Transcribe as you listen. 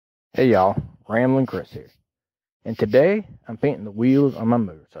Hey y'all, Ramblin Chris here, and today I'm painting the wheels on my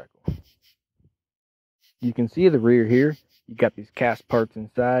motorcycle. You can see the rear here, you got these cast parts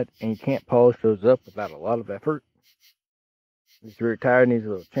inside, and you can't polish those up without a lot of effort. This rear tire needs a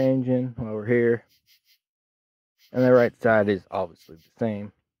little changing over here, and the right side is obviously the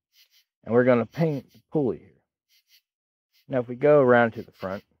same. And we're going to paint the pulley here. Now if we go around to the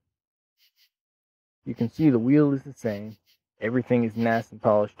front, you can see the wheel is the same. Everything is nice and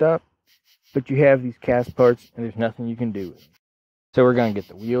polished up, but you have these cast parts and there's nothing you can do with them. So we're going to get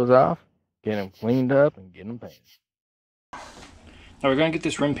the wheels off, get them cleaned up, and get them painted. Now we're going to get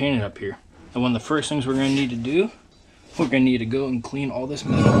this rim painted up here. And one of the first things we're going to need to do, we're going to need to go and clean all this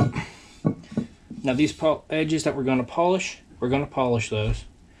metal up. Now these edges that we're going to polish those.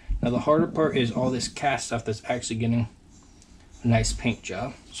 Now the harder part is all this cast stuff that's actually getting a nice paint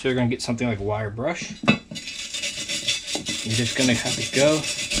job. So you're going to get something like a wire brush. You're just going to have to go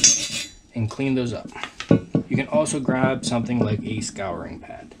and clean those up. You can also grab something like a scouring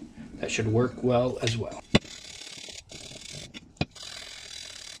pad. That should work well as well.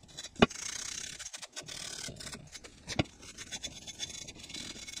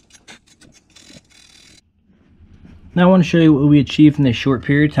 Now I want to show you what we achieved in this short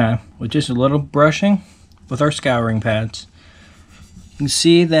period of time with just a little brushing with our scouring pads. You can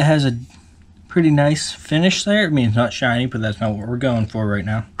see that has a pretty nice finish there. I mean, it's not shiny, but that's not what we're going for right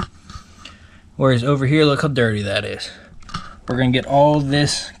now. Whereas over here, look how dirty that is. We're going to get all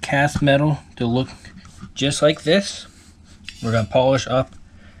this cast metal to look just like this. We're going to polish up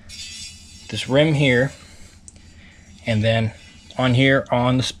this rim here. And then on here,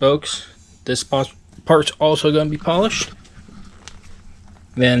 on the spokes, this part's also going to be polished.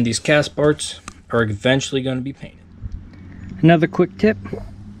 Then these cast parts are eventually going to be painted. Another quick tip.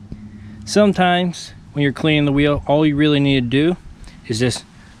 Sometimes when you're cleaning the wheel, all you really need to do is just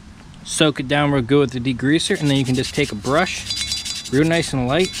soak it down real good with the degreaser, and then you can just take a brush real nice and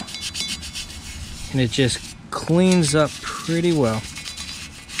light, and it just cleans up pretty well.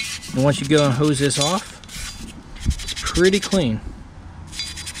 And once you go and hose this off, it's pretty clean.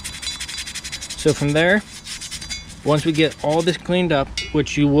 So from there, once we get all this cleaned up,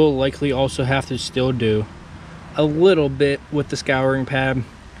 which you will likely also have to still do a little bit with the scouring pad,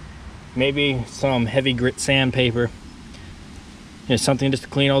 maybe some heavy grit sandpaper, something just to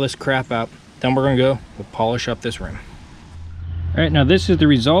clean all this crap out. Then we're going to go and polish up this rim. Alright, now this is the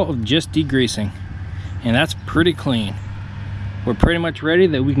result of just degreasing, and that's pretty clean. We're pretty much ready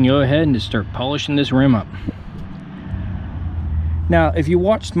that we can go ahead and just start polishing this rim up. Now if you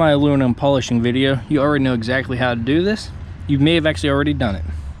watched my aluminum polishing video, you already know exactly how to do this. You may have actually already done it.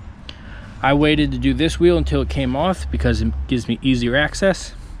 I waited to do this wheel until it came off because it gives me easier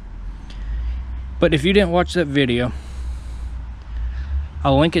access. But if you didn't watch that video,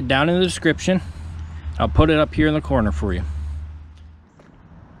 I'll link it down in the description. I'll put it up here in the corner for you.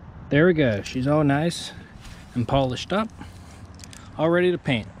 There we go. She's all nice and polished up, all ready to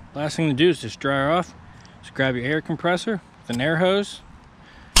paint. Last thing to do is just dry her off. Just grab your air compressor with an air hose.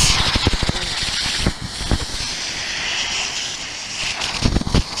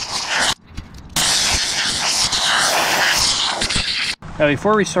 Now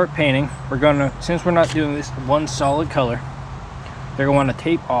before we start painting, we're gonna, since we're not doing this one solid color, they're gonna want to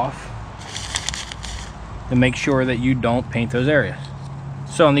tape off to make sure that you don't paint those areas.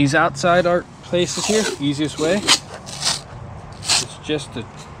 So on these outside art places here, the easiest way is just to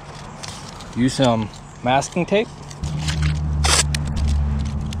use some masking tape.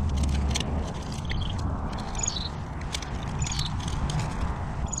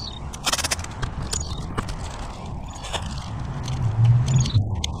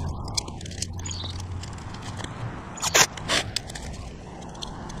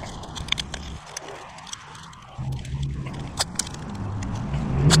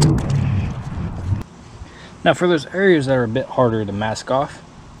 Now for those areas that are a bit harder to mask off,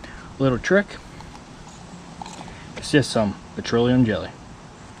 a little trick, it's just some petroleum jelly.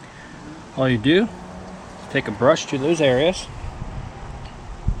 All you do is take a brush to those areas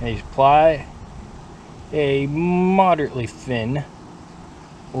and you apply a moderately thin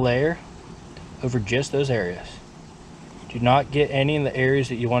layer over just those areas. Do not get any in the areas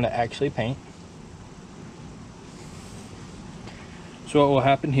that you want to actually paint. So what will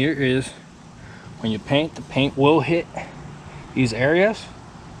happen here is, when you paint, the paint will hit these areas,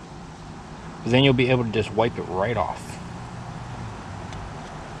 but then you'll be able to just wipe it right off.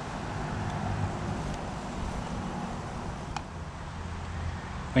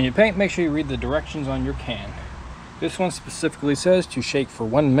 When you paint, make sure you read the directions on your can. This one specifically says to shake for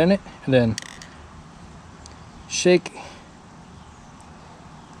 1 minute and then shake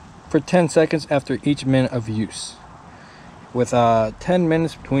for 10 seconds after each minute of use, with 10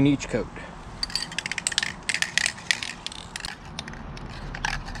 minutes between each coat.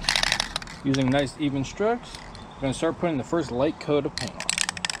 Using nice even strokes, we're going to start putting the first light coat of paint on.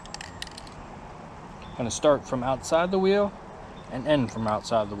 Going to start from outside the wheel and end from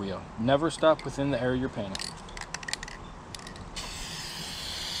outside the wheel. Never stop within the area you're painting.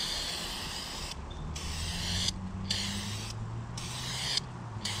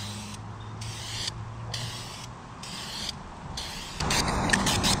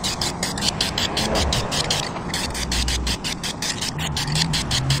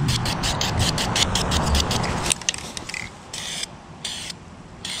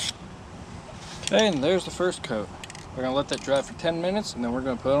 Okay, and there's the first coat. We're going to let that dry for 10 minutes and then we're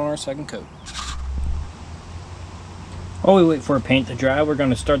going to put on our second coat. While we wait for our paint to dry, we're going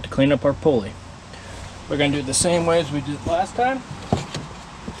to start to clean up our pulley. We're going to do it the same way as we did last time.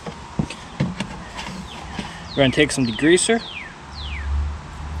 We're going to take some degreaser.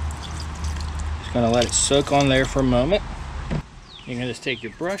 Just going to let it soak on there for a moment. You're going to just take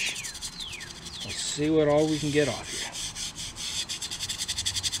your brush and see what all we can get off here.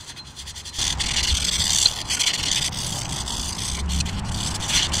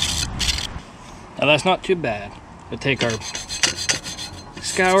 Now that's not too bad. We'll take our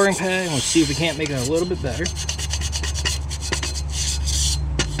scouring pad and we'll see if we can't make it a little bit better.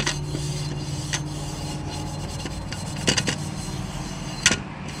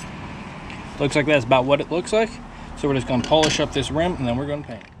 Looks like that's about what it looks like. So we're just going to polish up this rim and then we're going to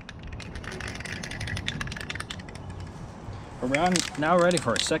paint. We're now ready for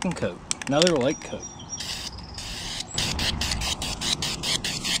our second coat. Another light coat.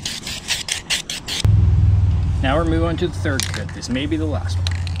 Now we're moving on to the third coat. This may be the last one.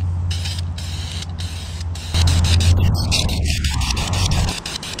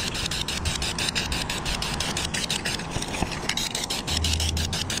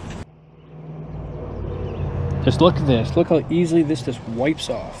 Just look at this. Look how easily this just wipes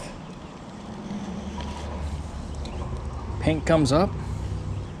off. Paint comes up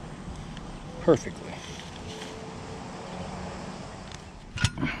perfectly.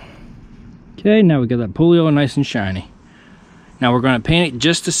 Okay, now we got that pulley all nice and shiny. Now we're going to paint it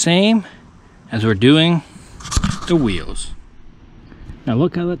just the same as we're doing the wheels. Now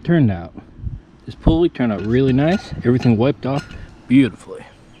look how that turned out. This pulley turned out really nice. Everything wiped off beautifully.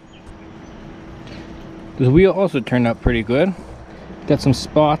 The wheel also turned out pretty good. Got some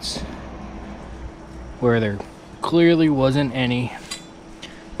spots where there clearly wasn't any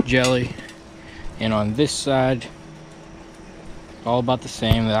jelly. And on this side, all about the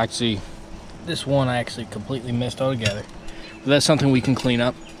same. This one I actually completely missed altogether. But that's something we can clean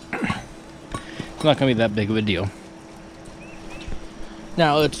up. It's not gonna be that big of a deal.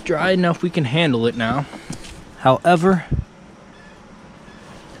 Now it's dry enough we can handle it now. However,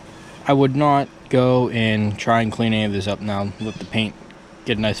 I would not go and try and clean any of this up now. Let the paint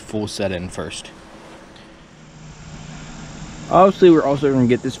get a nice full set in first. Obviously we're also gonna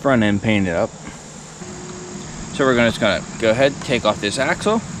get this front end painted up. So we're just gonna go ahead, take off this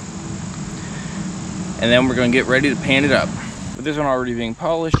axle, and then we're going to get ready to paint it up. With this one already being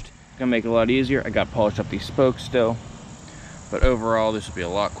polished, it's going to make it a lot easier. I got to polish up these spokes still, but overall this will be a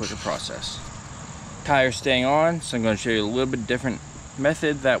lot quicker process. Tires staying on, so I'm going to show you a little bit different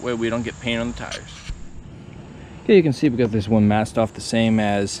method. That way we don't get paint on the tires. Okay, you can see we got this one masked off the same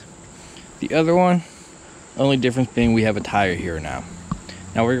as the other one. Only difference being we have a tire here now.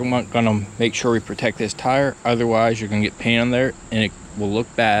 Now we're going to make sure we protect this tire, otherwise you're going to get paint on there and it will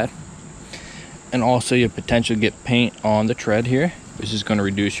look bad. And also you potentially get paint on the tread here, which is going to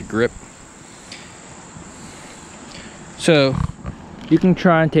reduce your grip. So you can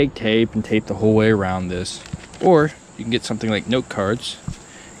try and take tape and tape the whole way around this, or you can get something like note cards,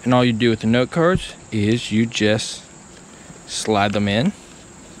 and all you do with the note cards is you just slide them in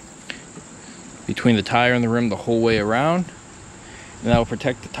between the tire and the rim the whole way around, and that will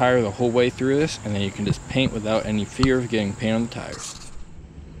protect the tire the whole way through this, and then you can just paint without any fear of getting paint on the tires.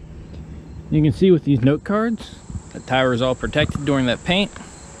 You can see with these note cards, the tire is all protected during that paint.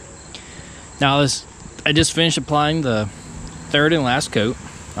 Now I just finished applying the third and last coat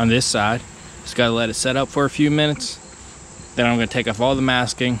on this side. Just gotta let it set up for a few minutes. Then I'm gonna take off all the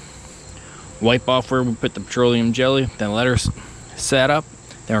masking, wipe off where we put the petroleum jelly, then let her set up.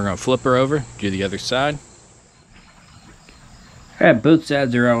 Then we're gonna flip her over, do the other side. All right, both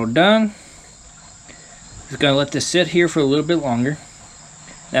sides are all done. Just gonna let this sit here for a little bit longer.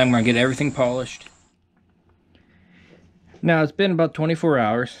 Now I'm going to get everything polished. Now it's been about 24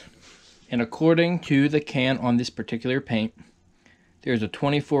 hours, and according to the can on this particular paint, there's a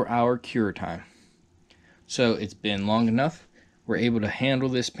 24-hour cure time. So it's been long enough, we're able to handle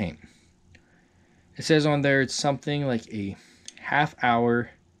this paint. It says on there it's something like a half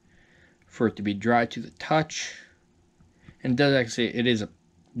hour for it to be dry to the touch. And it does actually say it is a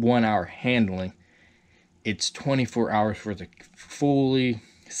 1 hour handling. It's 24 hours for the fully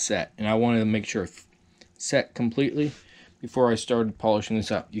set. And I wanted to make sure it's set completely before I started polishing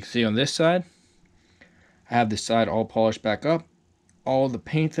this up. You can see on this side, I have this side all polished back up. All the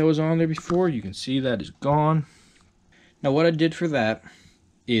paint that was on there before, you can see that is gone. Now what I did for that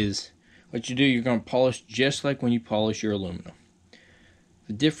is, what you do, you're going to polish just like when you polish your aluminum.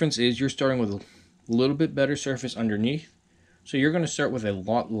 The difference is you're starting with a little bit better surface underneath. So you're going to start with a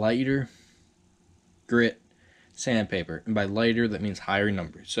lot lighter grit sandpaper. And by lighter, that means higher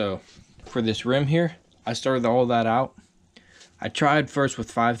numbers. So for this rim here, I started all that out. I tried first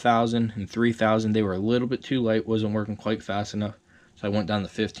with 5,000 and 3,000. They were a little bit too light, wasn't working quite fast enough. So I went down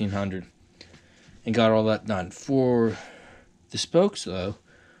to 1,500 and got all that done. For the spokes though,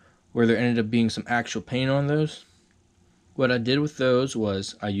 where there ended up being some actual paint on those, what I did with those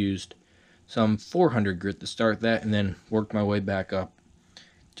was I used some 400 grit to start that and then worked my way back up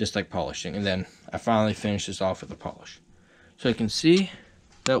just like polishing. And then I finally finished this off with a polish. So you can see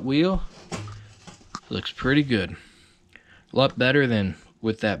that wheel looks pretty good. A lot better than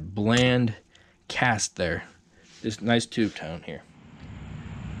with that bland cast there. This nice tube tone here.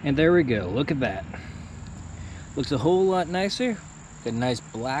 And there we go, look at that. Looks a whole lot nicer. Got a nice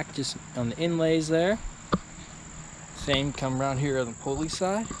black just on the inlays there. Same come around here on the pulley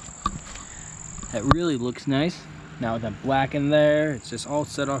side. That really looks nice. Now with that black in there, it's just all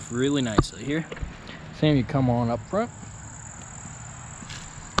set off really nicely here. Same, you come on up front.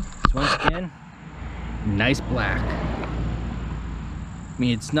 So once again, nice black. I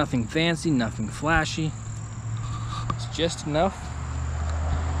mean, it's nothing fancy, nothing flashy. It's just enough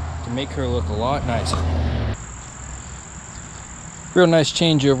to make her look a lot nicer. Real nice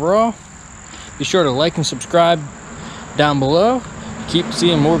change overall. Be sure to like and subscribe down below. Keep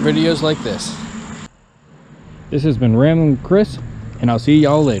seeing more videos like this. This has been Ramblin' Chris, and I'll see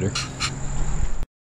y'all later.